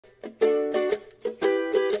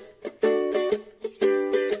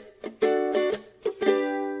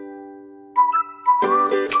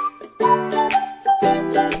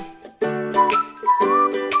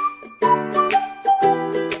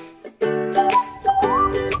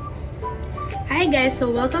guys!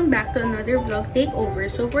 So, welcome back to another vlog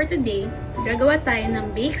takeover. So, for today, gagawa tayo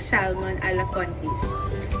ng baked salmon a la CONTI'S.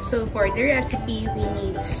 So, for the recipe, we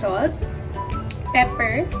need salt,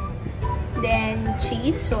 pepper, then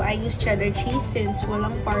cheese. So, I use cheddar cheese since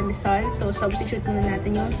walang parmesan. So, substitute muna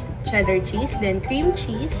natin yung cheddar cheese. Then, cream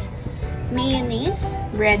cheese, mayonnaise,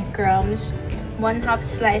 breadcrumbs, 1/2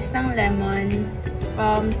 slice ng lemon,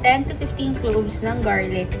 10 to 15 cloves ng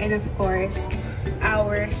garlic, and of course,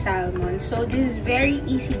 our salmon. So, this is very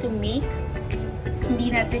easy to make.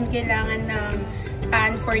 Hindi natin kailangan ng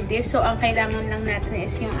pan for this. So, ang kailangan lang natin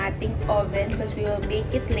is yung ating oven. So, we will bake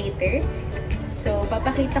it later. So,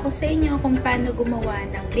 papakita ko sa inyo kung paano gumawa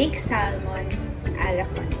ng baked salmon a la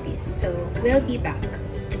CONTI'S. So, we'll be back.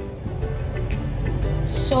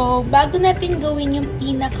 So, bago natin gawin yung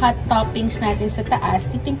pinaka-toppings natin sa taas,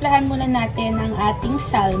 titimplahan muna natin ang ating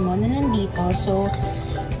salmon na nandito. So,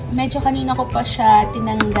 medyo kanina ko pa siya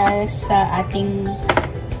tinanggal sa ating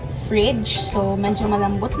fridge. So, medyo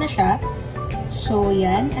malambot na siya. So,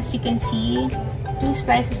 yan. As you can see, 2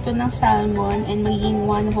 slices to ng salmon and magiging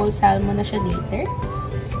 1 whole salmon na siya later.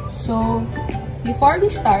 So, before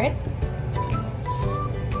we start,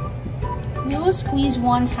 we will squeeze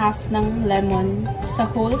 1/2 ng lemon sa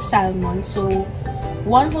whole salmon. So,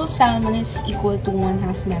 1 whole salmon is equal to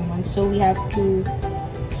 1/2 lemon. So, we have to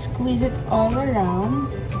squeeze it all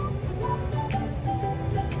around.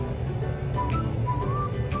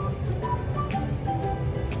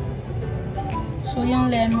 So,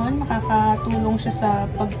 yung lemon, makakatulong siya sa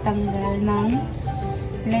pagtanggal ng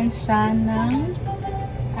lansa ng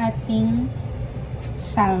ating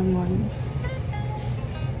salmon.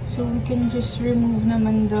 So, we can just remove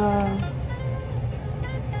naman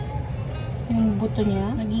yung buto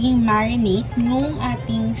niya. Magiging marinate nung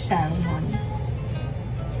ating salmon.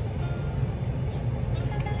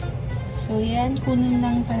 So, yan. Kunin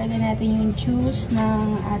lang talaga natin yung juice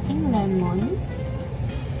ng ating lemon.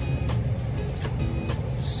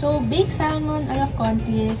 So, baked salmon a la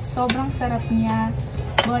CONTI'S, sobrang sarap niya.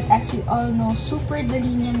 But as we all know, super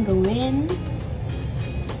dali niyan gawin.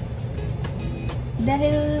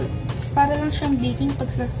 Dahil, para lang siyang baking, pag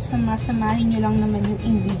samahin nyo lang naman yung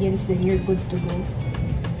ingredients, then you're good to go.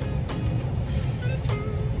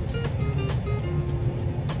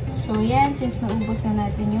 So, yan. Since naubos na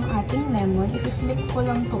natin yung ating lemon, i-flip ko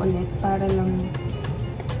lang to ulit para lang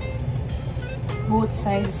both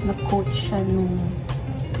sides na coat siya nung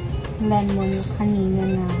lemon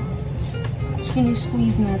kanina na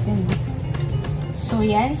squeeze natin. So,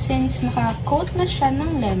 yan. Since naka-coat na siya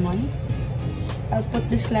ng lemon, I'll put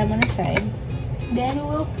this lemon aside. Then,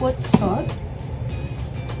 we'll put salt.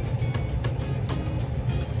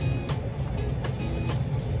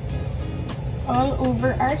 All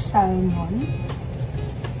over our salmon.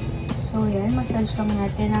 So, yan. Massage lang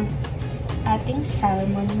natin ang ating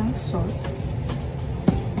salmon ng salt.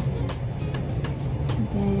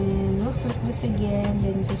 Then, we'll flip this again.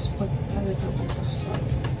 Then, just put a little bit of salt.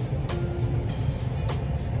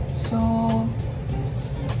 So,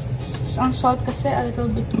 ang salt kasi a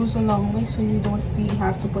little bit goes a long way. So, you don't really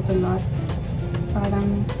have to put a lot.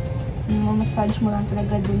 Parang, massage mo lang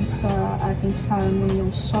talaga dun sa ating salmon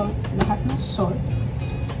yung salt. Lahat ng salt.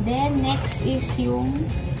 Then, next is yung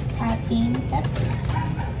ating pepper.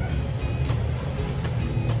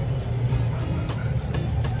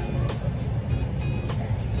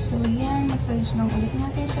 So, yan. Massage lang ulit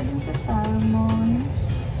natin siya dun sa salmon.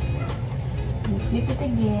 And flip it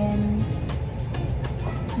again.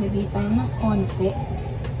 Lagay tayo ng konti.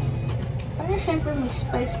 Para syempre may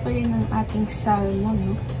spice pa rin ng ating salmon,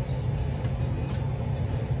 no?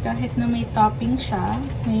 Kahit na may topping siya,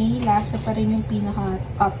 may lasa pa rin yung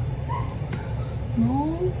pinaka-top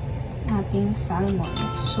ng ating salmon.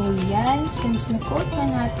 So, yan. Since na-coat na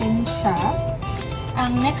natin siya,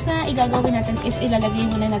 ang next na igagawin natin is ilalagay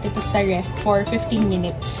muna natin ito sa ref for 15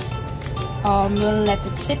 minutes. We'll let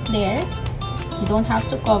it sit there. You don't have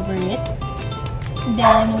to cover it.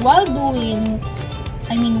 Then, while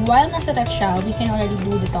nasa ref siya, we can already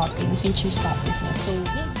do the toppings, yung cheese toppings na.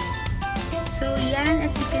 So, yan.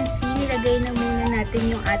 As you can see, nilagay na muna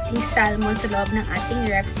natin yung ating salmon sa loob ng ating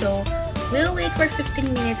ref. So, we'll wait for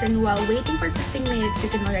 15 minutes and while waiting for 15 minutes,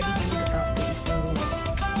 you can already do the toppings. So,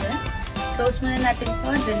 yan. Close muna natin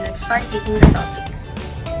po, then let's start making the toppings.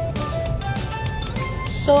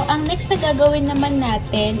 So, ang next na gagawin naman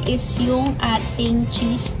natin is yung ating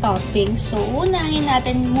cheese topping. So, unahin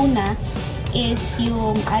natin muna is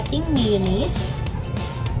yung ating mayonnaise.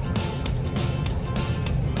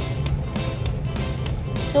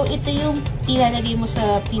 So, ito yung ilalagay mo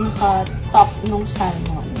sa pinaka-top ng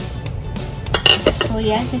salmon. So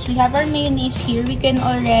yan, since we have our mayonnaise here, we can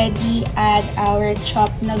already add our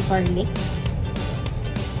chopped na garlic.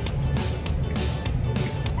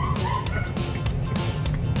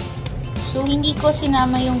 So hindi ko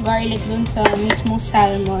sinama yung garlic dun sa mismong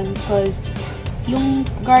salmon because yung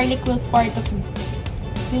garlic will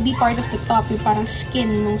be part of the top, yung parang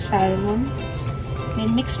skin ng salmon.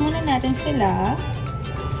 Then mix muna natin sila.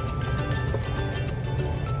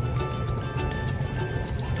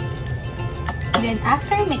 Then,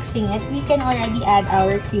 after mixing it, we can already add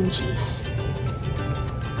our cream cheese.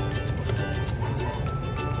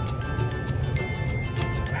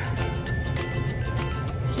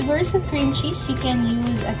 Siguro sa cream cheese, you can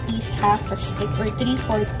use at least half a stick or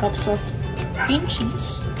 3/4 cups of cream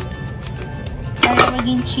cheese. Para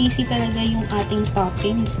maging cheesy talaga yung ating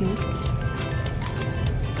toppings, no?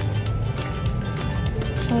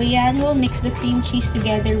 So, yan, we'll mix the cream cheese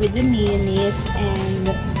together with the mayonnaise and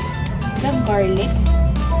the garlic.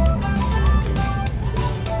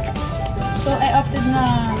 So, I opted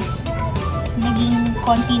na maging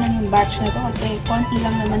konti lang yung batch na to kasi konti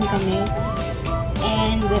lang naman kami.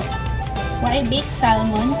 And why I bake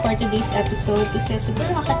salmon for today's episode kasi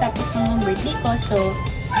siguro makatapos ng birthday ko. So,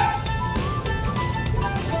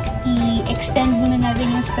 i-extend muna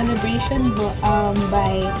natin yung celebration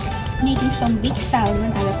by making some big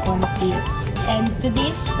salmon a la CONTI'S. And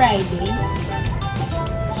today's Friday.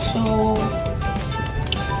 So,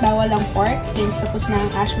 bawal ang pork since tapos na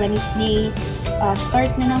ang Ash Wednesday.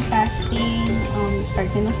 Start na ng fasting.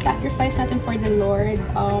 Start na ng sacrifice natin for the Lord.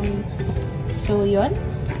 So, yun.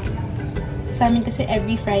 Sa amin kasi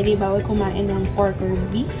every Friday bawal kumain ng pork or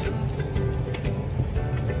beef.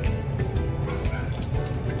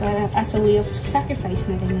 Para as a way of sacrifice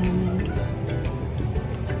na rin namin.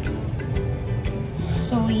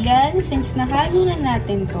 So, yan. Since nahalo na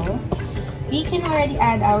natin to, we can already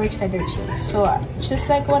add our cheddar cheese. So,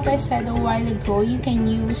 just like what I said a while ago, you can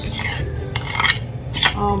use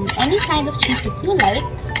any kind of cheese that you like.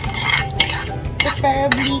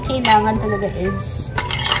 Preferably, kailangan talaga is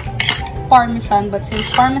Parmesan. But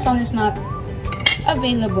since Parmesan is not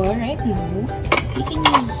available right now, you can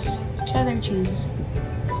use cheddar cheese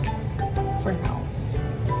for now.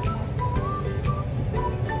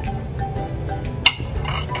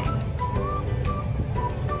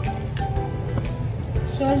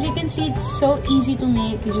 So as you can see, it's so easy to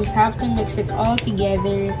make. You just have to mix it all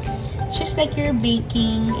together. Just like you're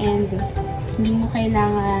baking and hindi mo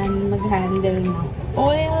kailangan mag-handle ng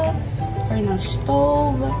oil or ng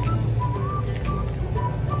stove.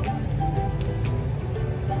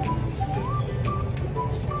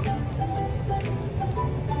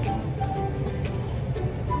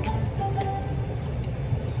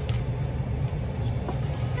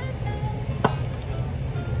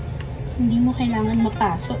 Hindi mo kailangan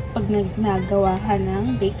mapasok pag nagawa ka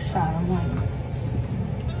ng baked salmon.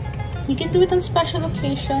 You can do it on special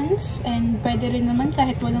occasions and pwede rin naman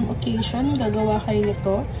kahit walang occasion gagawa kayo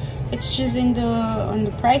nito. It's just on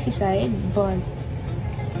the pricey side but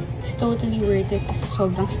it's totally worth it kasi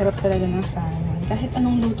sobrang sarap talaga ng salmon. Kahit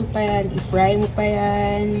anong luto pa yan, i-fry mo pa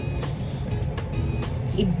yan,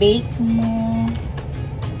 i-bake mo,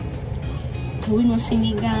 gawin mo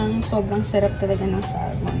sinigang, sobrang sarap talaga ng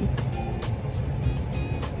salmon.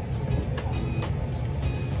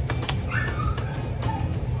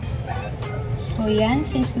 So, yan.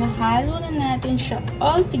 Since nahalo na natin siya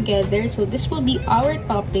all together, so this will be our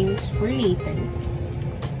toppings for later.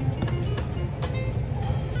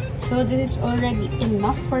 So, this is already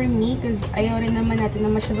enough for me because ayaw rin naman natin na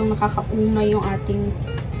masyadong nakakauna yung ating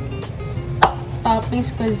toppings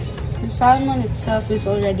because the salmon itself is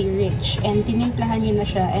already rich and tinimplahan nyo na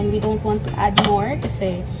siya and we don't want to add more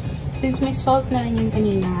kasi since may salt na rin yun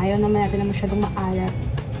kanina, ayaw naman natin na masyadong maalat.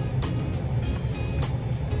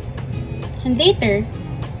 And later,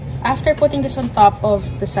 after putting this on top of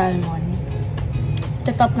the salmon,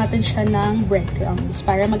 tatop natin siya ng breadcrumbs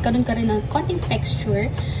para magkaroon ka rin ng konting texture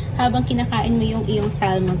habang kinakain mo yung iyong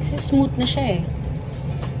salmon. Kasi smooth na siya eh.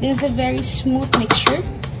 This is a very smooth mixture.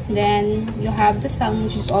 Then, you have the salmon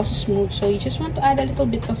which is also smooth. So, you just want to add a little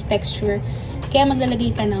bit of texture. Kaya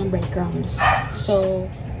maglalagay ka ng breadcrumbs. So,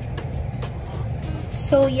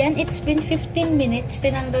 yan. It's been 15 minutes.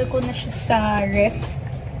 Tinanggal ko na siya sa ref.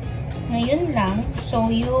 Ngayon lang.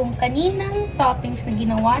 So, yung kaninang toppings na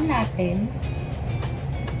ginawa natin,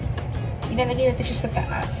 ilalagay natin siya sa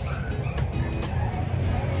taas.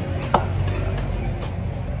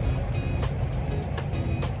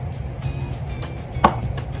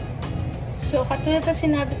 So, katulad na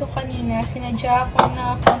sinabi ko kanina, sinadya ko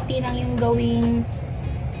na konti lang yung gawing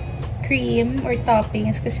cream or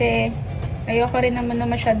toppings kasi ayoko rin naman na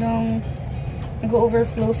masyadong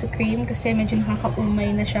nag-overflow sa cream kasi medyo nakakaumay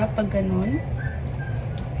na siya pag ganun.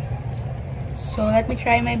 So, let me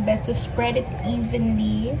try my best to spread it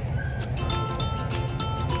evenly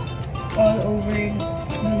all over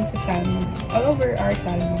dun sa salmon. All over our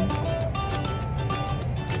salmon.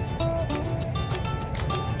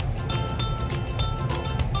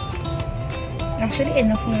 Actually,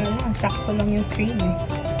 enough na lang. Sakto lang yung cream eh.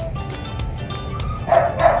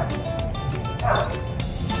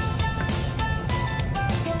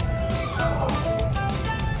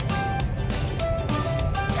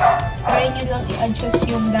 Try nyo lang i-adjust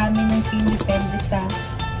yung dami ng cream depende sa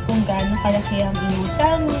kung gaano kalaki ang inyong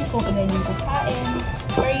salmon, kung ilan yung kukain.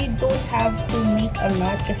 Or you don't have to make a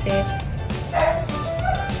lot kasi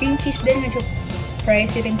cream cheese din, medyo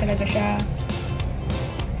pricey rin talaga siya.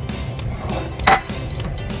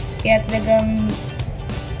 Kaya talagang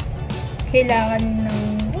kailangan ng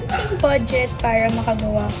unting budget para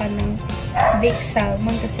makagawa ka ng baked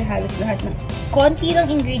salmon kasi halos lahat ng konti ng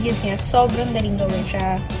ingredients niya, sobrang daling gawin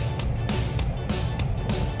siya.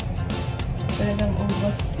 Talagang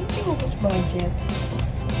ubos budget.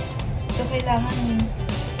 So, kailangan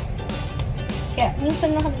kaya,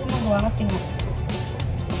 minsan lang kami gumagawa kasi nga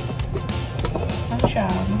ano siya,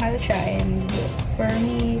 mahal siya and for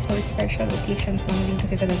me, for special occasions lang din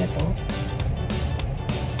kasi talaga to.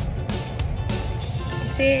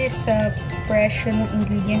 Kasi sa presyo ng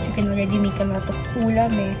ingredients, you can already make a lot of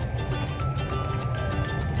ulam eh.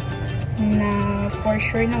 Na for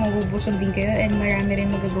sure na mabubusog din kayo and marami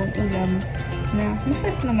rin magagawang ulam na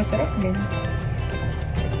masarap din.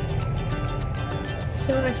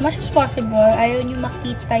 So, as much as possible, ayaw nyo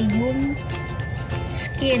makita yung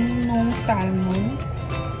skin ng salmon.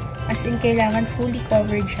 As in, kailangan fully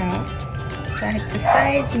covered siya. Kahit sa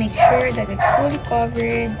sides, make sure that it's fully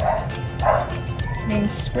covered. Then,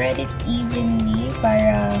 spread it evenly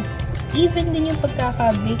para even din yung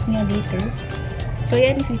pagkaka-bake niya later. So,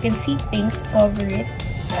 yan, if you can see pink, cover it.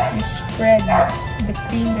 You spread the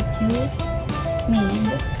cream that you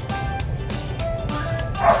made.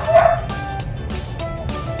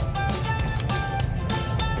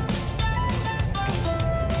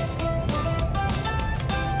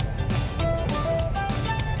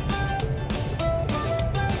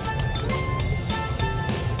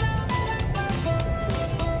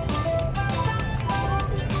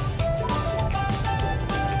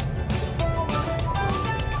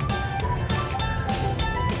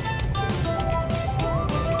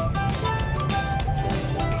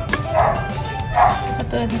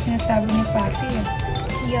 Katulad na sinasabi ni Papi,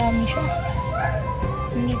 yummy siya.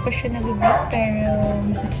 Hindi pa siya nabibake pero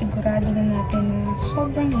masisigurado na natin na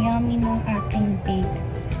sobrang yummy ng ating baked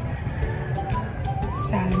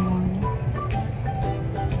salmon.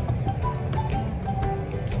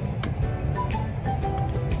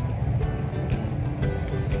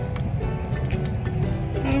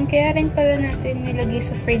 Kaya rin pala natin nilagay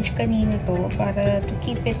sa fridge kanina to para to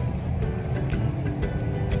keep it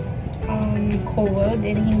cold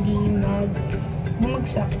and hindi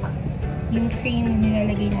bumagsak yung cream na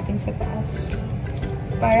nilalagay natin sa taas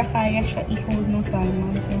para kaya siya i-hold ng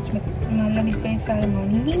salmon since malamig pa yung salmon,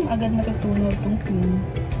 hindi agad matutunaw itong cream.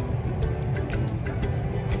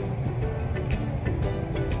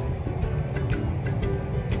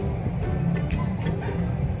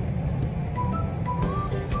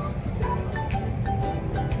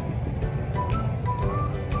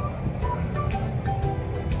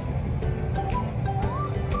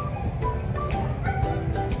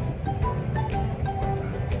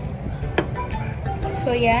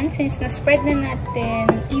 So, yan. Since na-spread na natin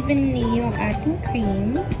evenly yung ating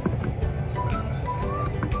cream,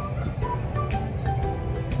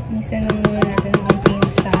 minsan lang muna natin ang ating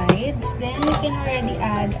sides. Then, we can already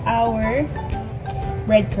add our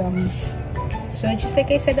breadcrumbs. So, just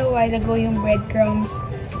like I said a while ago, yung breadcrumbs,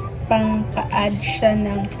 pang pa-add siya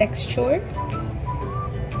ng texture.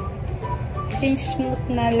 Since smooth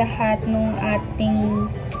na lahat ng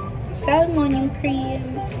ating salmon, yung cream,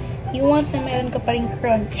 you want na meron ka pa rin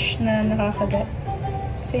crunch na nakakagat.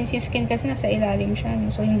 Since yung skin kasi nasa ilalim siya, no?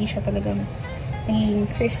 So hindi siya talagang nagiging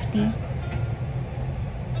crispy.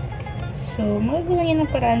 So, magagawa niya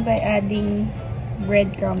ng paraan by adding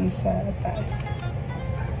breadcrumbs sa taas.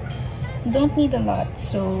 You don't need a lot,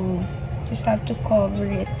 so just have to cover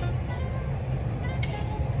it.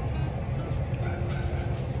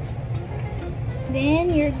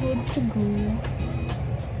 Then, you're good to go.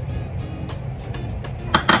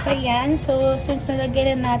 Ayan, so since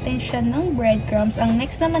nalagyan na natin siya ng breadcrumbs, ang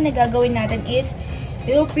next naman na gagawin natin is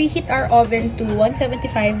we will preheat our oven to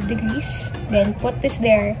 175 degrees. Then put this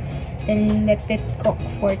there. Then let it cook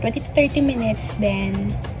for 20 to 30 minutes.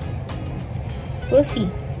 Then we'll see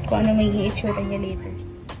kung ano magiging itsura niya later.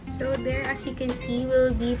 So there, as you can see,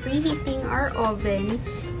 we'll be preheating our oven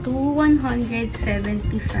to 175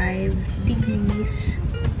 degrees.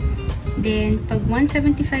 Then, pag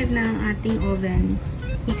 175 na ang ating oven,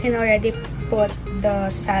 we can already put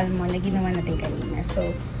the salmon na ginawa natin kanina.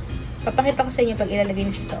 So, papakita ko sa inyo pag ilalagay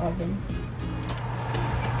na siya sa oven.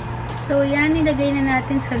 So, yan, nilagay na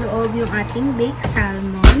natin sa loob yung ating baked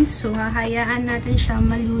salmon. So, hahayaan natin siya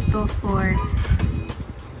maluto for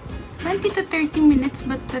 20 to 30 minutes,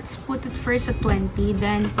 but let's put it first at 20.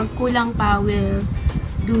 Then, pag kulang pa, we'll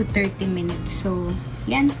do 30 minutes. So,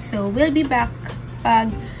 yan. So, we'll be back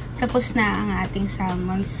pag tapos na ang ating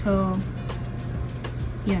salmon. So,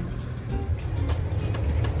 yan.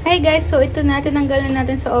 Hi guys! So, ito na. Tinanggalan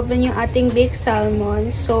natin sa oven yung ating baked salmon.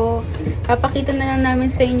 So, papakita na lang namin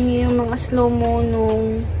sa inyo yung mga slow-mo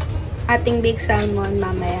nung ating baked salmon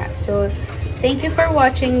mamaya. So, thank you for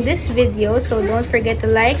watching this video. So, don't forget to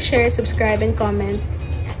like, share, subscribe, and comment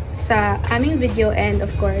sa aming video. And, of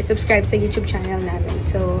course, subscribe sa YouTube channel namin.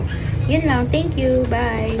 So, yun lang. Thank you.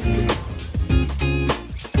 Bye!